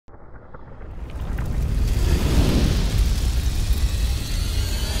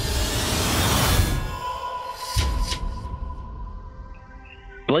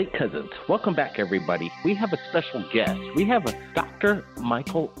Blake Cousins. Welcome back, everybody. We have a special guest. We have Dr.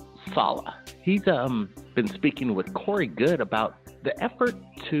 Michael Salla. He's been speaking with Corey Goode about the effort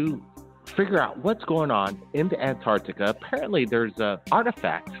to figure out what's going on in the Antarctica. Apparently, there's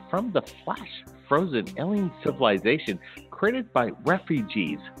artifacts from the flash-frozen alien civilization created by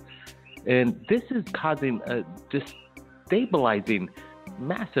refugees. And this is causing a destabilizing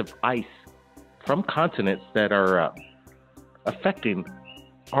massive ice from continents that are affecting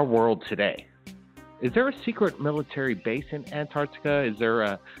our world today. Is there a secret military base in Antarctica? Is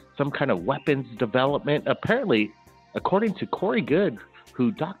there some kind of weapons development? Apparently, according to Corey Goode,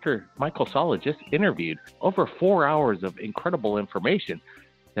 who Dr. Michael Salla just interviewed, over 4 hours of incredible information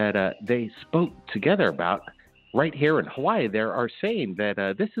that they spoke together about right here in Hawaii, they are saying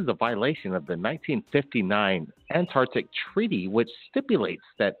that this is a violation of the 1959 Antarctic Treaty, which stipulates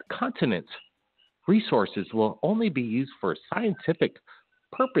that continents' resources will only be used for scientific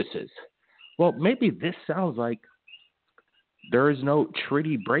purposes. Well, maybe this sounds like there is no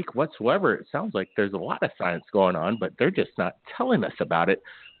treaty break whatsoever. It sounds like there's a lot of science going on, but they're just not telling us about it.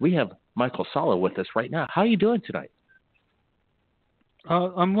 We have Michael Salla with us right now. How are you doing tonight?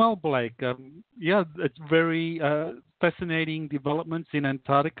 I'm well, Blake. It's very fascinating developments in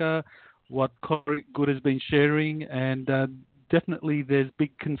Antarctica, what Corey Goode has been sharing, and definitely there's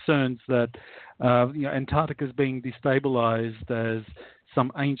big concerns that Antarctica is being destabilized as some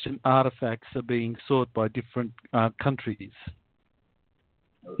ancient artifacts are being sought by different countries.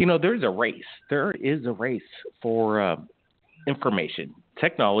 You know, there's a race. There is a race for information,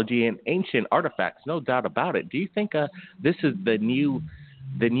 technology, and ancient artifacts, no doubt about it. Do you think this is the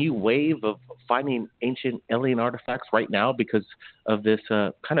new wave of finding ancient alien artifacts right now because of this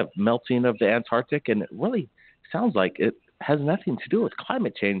kind of melting of the Antarctic? And it really sounds like it has nothing to do with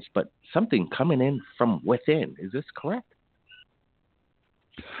climate change, but something coming in from within. Is this correct?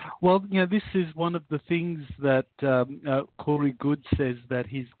 Well, this is one of the things that Corey Goode says that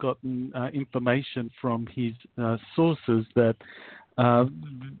he's gotten information from his sources that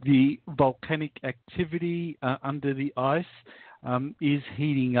the volcanic activity under the ice is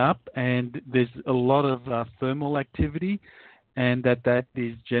heating up, and there's a lot of thermal activity, and that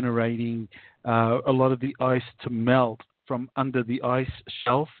is generating a lot of the ice to melt from under the ice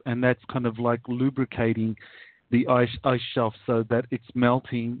shelf, and that's kind of like lubricating the ice shelf so that it's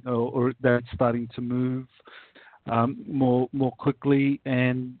melting or that it's starting to move more quickly.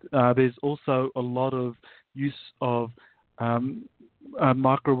 And there's also a lot of use of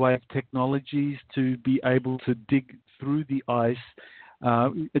microwave technologies to be able to dig through the ice.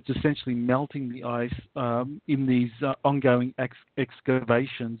 It's essentially melting the ice in these ongoing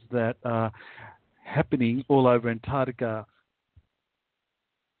excavations that are happening all over Antarctica.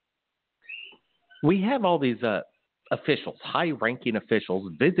 We have all these officials, high-ranking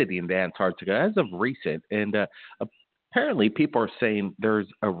officials, visiting the Antarctica as of recent, and apparently people are saying there's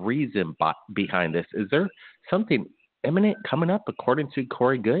a reason behind this. Is there something imminent coming up, according to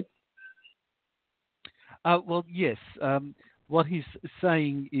Corey Goode? Well, yes. What he's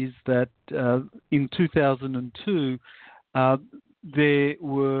saying is that in 2002, there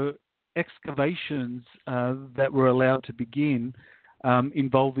were excavations that were allowed to begin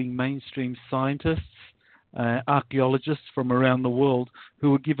involving mainstream scientists, archaeologists from around the world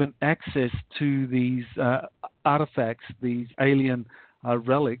who were given access to these artifacts, these alien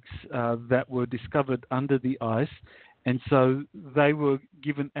relics that were discovered under the ice. And so they were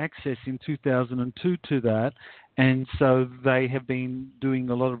given access in 2002 to that. And so they have been doing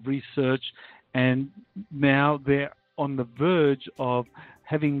a lot of research, and now they're on the verge of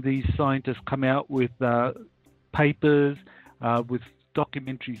having these scientists come out with papers, with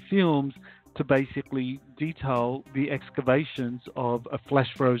documentary films to basically detail the excavations of a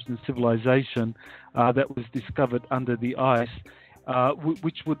flash-frozen civilization that was discovered under the ice,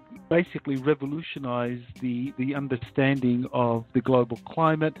 which would basically revolutionize the understanding of the global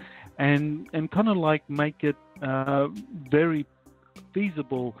climate and kind of like make it very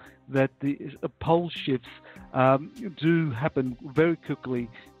feasible that the pole shifts do happen very quickly,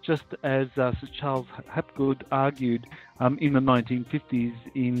 just as Sir Charles Hapgood argued in the 1950s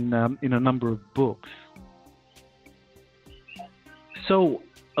in a number of books. So,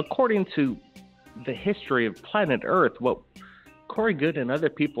 according to the history of planet Earth, what Corey Goode and other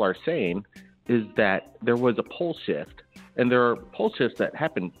people are saying is that there was a pole shift, and there are pole shifts that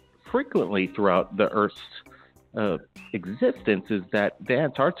happen frequently throughout the Earth's existence, is that the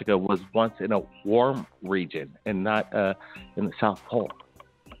Antarctica was once in a warm region and not in the South Pole.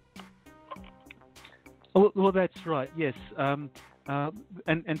 Well, that's right, yes. And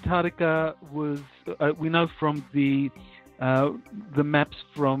Antarctica was, we know from the the maps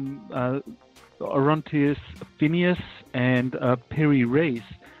from Orontius Phineas and Peri Reis,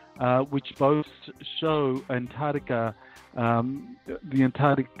 which both show Antarctica, the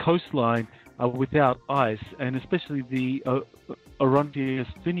Antarctic coastline without ice, and especially the Orontius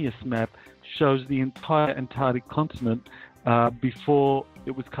Phineas map shows the entire Antarctic continent before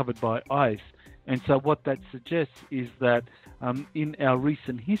it was covered by ice. And so what that suggests is that in our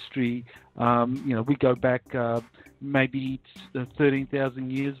recent history, we go back maybe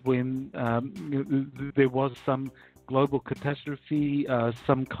 13,000 years when there was some global catastrophe,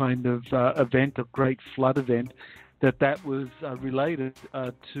 some kind of event, a great flood event, that was related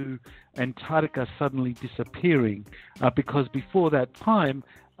to Antarctica suddenly disappearing. Because before that time,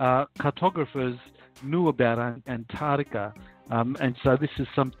 cartographers knew about Antarctica. And so this is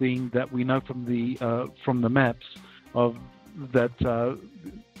something that we know from the maps of that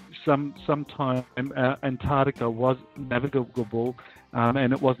sometime Antarctica was navigable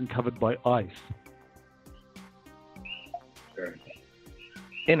and it wasn't covered by ice.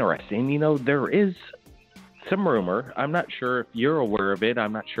 Interesting. There is some rumor. I'm not sure if you're aware of it.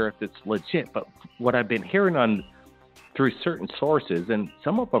 I'm not sure if it's legit, but what I've been hearing through certain sources, and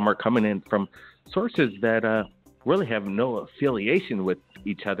some of them are coming in from sources that really have no affiliation with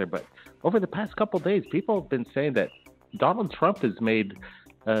each other. But over the past couple of days, people have been saying that Donald Trump has made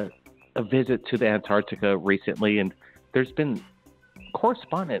a visit to the Antarctica recently, and there's been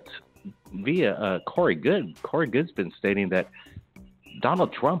correspondence via Corey Good. Corey Good's been stating that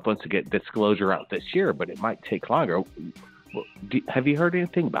Donald Trump wants to get disclosure out this year, but it might take longer. Have you heard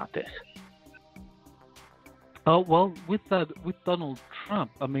anything about this? Oh, well, with Donald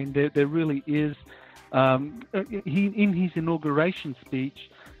Trump, I mean, there really is. In his inauguration speech,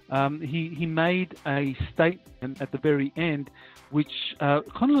 he made a statement at the very end, which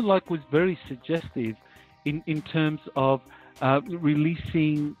kind of like was very suggestive in terms of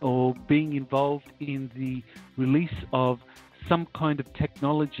releasing or being involved in the release of some kind of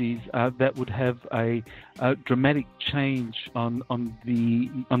technologies that would have a dramatic change on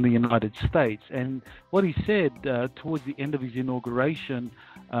the United States. And what he said towards the end of his inauguration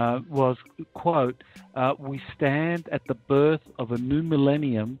was, quote, "We stand at the birth of a new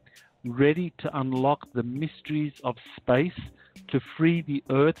millennium, ready to unlock the mysteries of space, to free the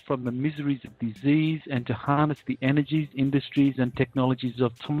Earth from the miseries of disease, and to harness the energies, industries, and technologies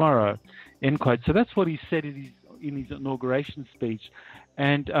of tomorrow," end quote. So that's what he said in his inauguration speech.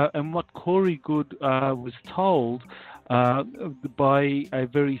 And what Corey Good was told by a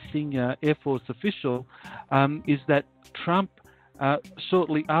very senior Air Force official is that Trump,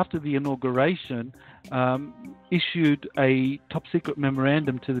 shortly after the inauguration, issued a top-secret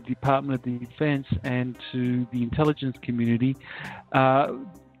memorandum to the Department of Defense and to the intelligence community,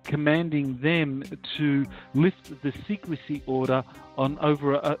 commanding them to lift the secrecy order on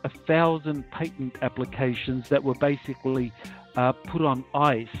over 1,000 patent applications that were basically put on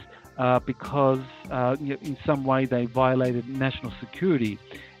ice because in some way they violated national security.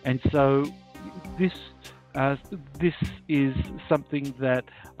 And so this is something that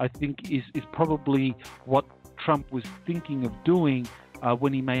I think is probably what Trump was thinking of doing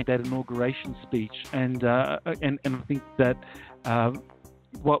when he made that inauguration speech. And I think that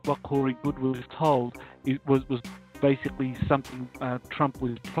what Corey Good was told was basically something Trump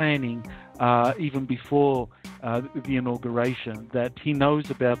was planning even before the inauguration, that he knows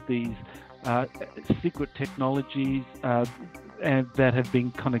about these secret technologies and that have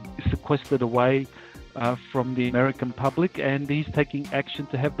been kind of sequestered away from the American public, and he's taking action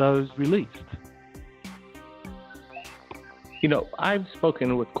to have those released. I've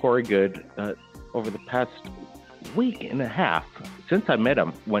spoken with Corey Good over the past week and a half since I met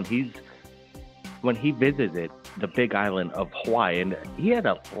him when he visited the Big Island of Hawaii, and he had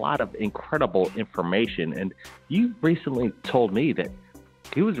a lot of incredible information. And you recently told me that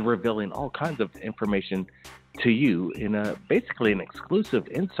he was revealing all kinds of information to you in basically an exclusive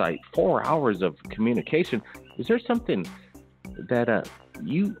insight, 4 hours of communication. Is there something that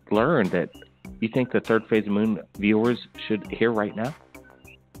you learned that you think the Third Phase Moon viewers should hear right now?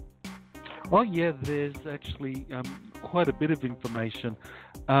 Oh yeah, there's actually quite a bit of information.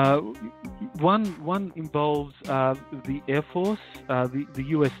 One involves the Air Force. The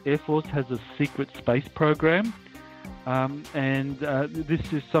U.S. Air Force has a secret space program, and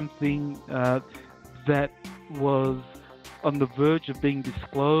this is something that was on the verge of being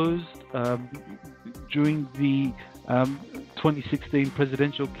disclosed during the 2016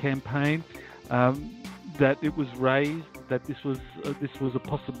 presidential campaign. That it was raised that this was a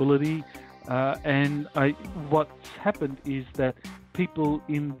possibility. And what's happened is that people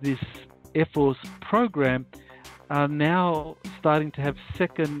in this Air Force program are now starting to have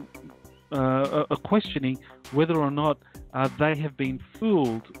second questioning whether or not they have been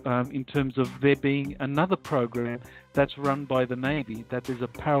fooled in terms of there being another program that's run by the Navy, that there's a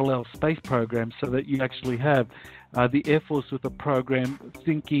parallel space program, so that you actually have the Air Force with a program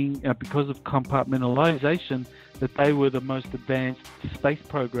thinking, because of compartmentalization, that they were the most advanced space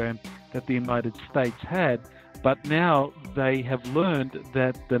program that the United States had. But now they have learned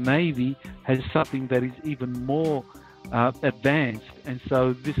that the Navy has something that is even more advanced. And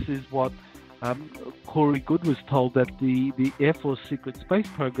so this is what Corey Good was told, that the Air Force Secret Space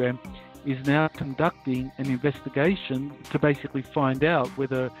Program is now conducting an investigation to basically find out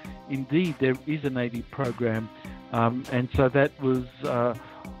whether indeed there is a Navy program. And so that was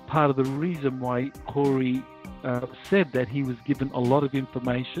part of the reason why Corey said that he was given a lot of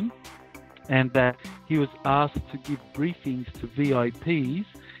information and that he was asked to give briefings to VIPs.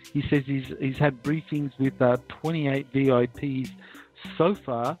 He says he's had briefings with 28 VIPs so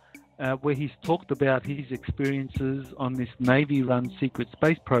far, where he's talked about his experiences on this Navy-run secret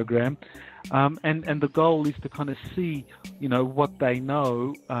space program, and the goal is to kind of see, what they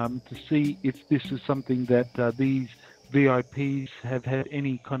know, to see if this is something that these VIPs have had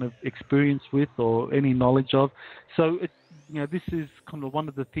any kind of experience with or any knowledge of. So, this is kind of one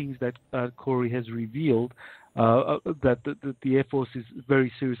of the things that Corey has revealed, that the Air Force is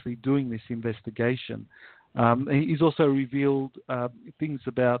very seriously doing this investigation. He's also revealed things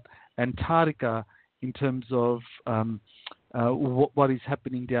about Antarctica in terms of what is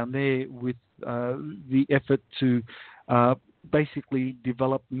happening down there with the effort to basically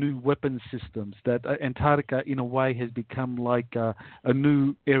develop new weapon systems. That Antarctica, in a way, has become like a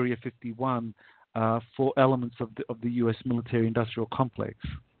new Area 51 for elements of the U.S. military-industrial complex.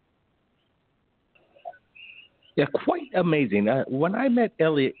 Yeah, quite amazing. When I met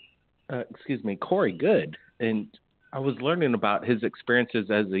Corey Good, and I was learning about his experiences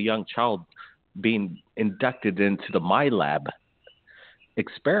as a young child being inducted into the MyLab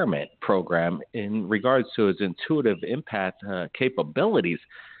experiment program in regards to his intuitive empath capabilities.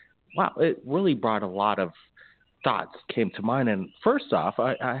 Wow, it really brought a lot of thoughts came to mind. And first off,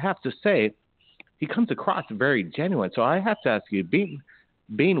 I have to say, he comes across very genuine. So I have to ask you,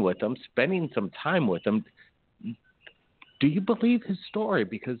 being with him, spending some time with him, do you believe his story?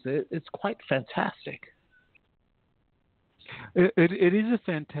 Because it's quite fantastic. It is a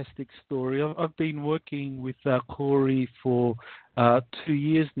fantastic story. I've been working with Corey for 2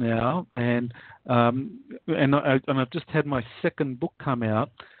 years now, and I've just had my second book come out,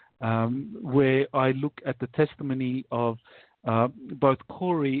 where I look at the testimony of both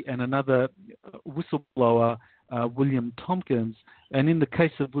Corey and another whistleblower, William Tompkins. And in the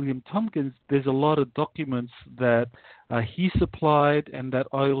case of William Tompkins, there's a lot of documents that he supplied and that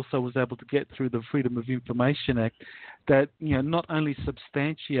I also was able to get through the Freedom of Information Act that, not only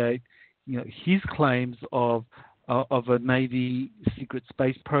substantiate, his claims of a Navy secret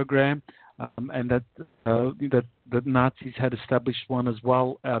space program, and that the Nazis had established one as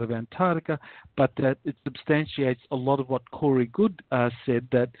well out of Antarctica, but that it substantiates a lot of what Corey Good said,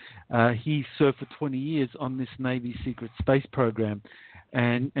 that he served for 20 years on this Navy secret space program.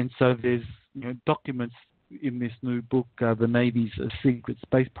 And so there's documents in this new book, The Navy's Secret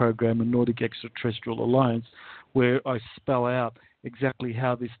Space Program and Nordic Extraterrestrial Alliance, where I spell out exactly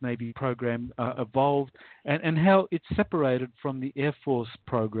how this Navy program evolved and how it's separated from the Air Force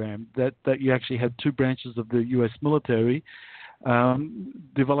program, that you actually had two branches of the U.S. military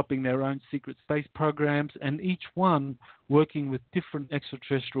developing their own secret space programs, and each one working with different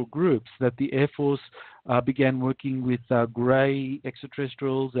extraterrestrial groups. That the Air Force began working with grey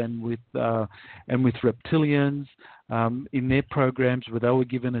extraterrestrials and with reptilians in their programs, where they were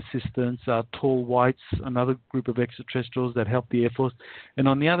given assistance. Tall whites, another group of extraterrestrials that helped the Air Force, and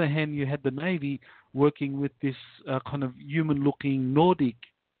on the other hand, you had the Navy working with this kind of human-looking Nordic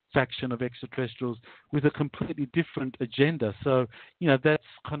faction of extraterrestrials with a completely different agenda. So, that's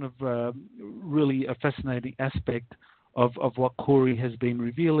kind of really a fascinating aspect of what Corey has been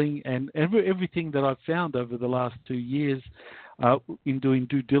revealing, and everything that I've found over the last 2 years in doing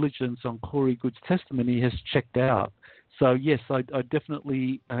due diligence on Corey Good's testimony has checked out. So yes, I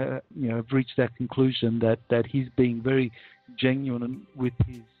definitely have reached that conclusion that he's being very genuine with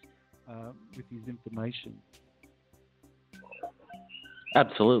his information.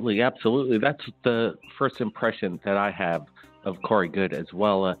 Absolutely. That's the first impression that I have of Corey Good as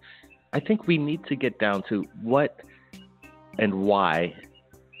well. I think we need to get down to what and why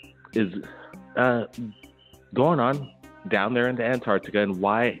is going on down there in the Antarctica, and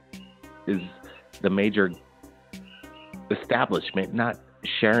why is the major establishment not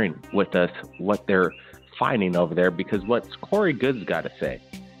sharing with us what they're finding over there, because what Corey Good's got to say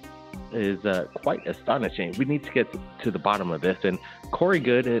is quite astonishing. We need to get to the bottom of this. And Corey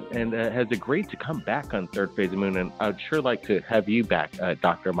Good has agreed to come back on Third Phase of the Moon, and I'd sure like to have you back,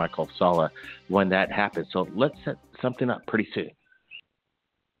 Dr. Michael Salla, when that happens. So let's set something up pretty soon.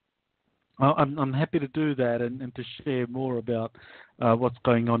 Well, I'm happy to do that and to share more about what's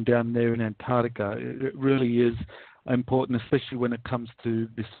going on down there in Antarctica. It really is important, especially when it comes to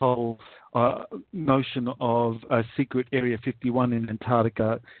this whole notion of secret Area 51 in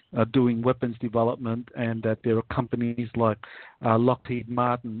Antarctica doing weapons development, and that there are companies like Lockheed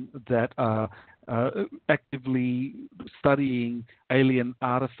Martin that are actively studying alien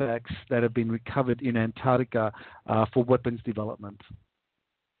artifacts that have been recovered in Antarctica for weapons development.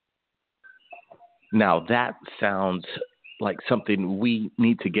 Now, that sounds like something we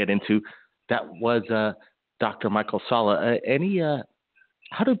need to get into. That was Dr. Michael Salla.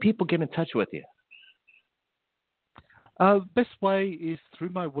 How do people get in touch with you? Best way is through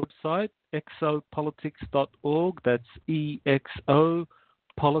my website, exopolitics.org. That's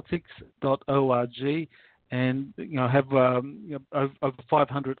exopolitics.org. And I have over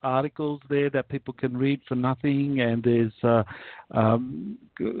 500 articles there that people can read for nothing. And there's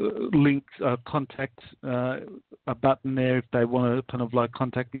links, contact a button there if they want to kind of like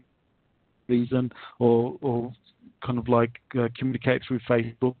contact me reason or kind of like communicate through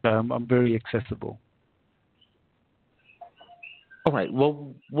Facebook. I'm very accessible. All right.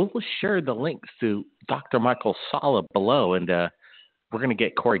 Well, we'll share the links to Dr. Michael Salla below, and we're going to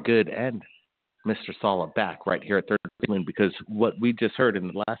get Corey Good and Mr. Salla back right here at Third Phase, because what we just heard in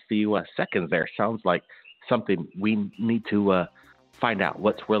the last few seconds there sounds like something we need to find out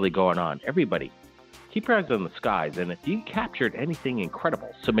what's really going on. Everybody, keep your eyes on the skies, and if you captured anything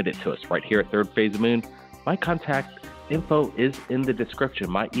incredible, submit it to us right here at Third Phase of the Moon. My contact info is in the description.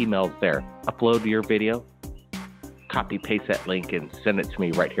 My email's there. Upload your video, copy, paste that link, and send it to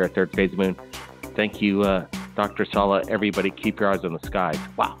me right here at Third Phase of the Moon. Thank you, Dr. Salla. Everybody, keep your eyes on the skies.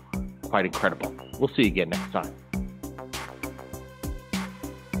 Wow, quite incredible. We'll see you again next time.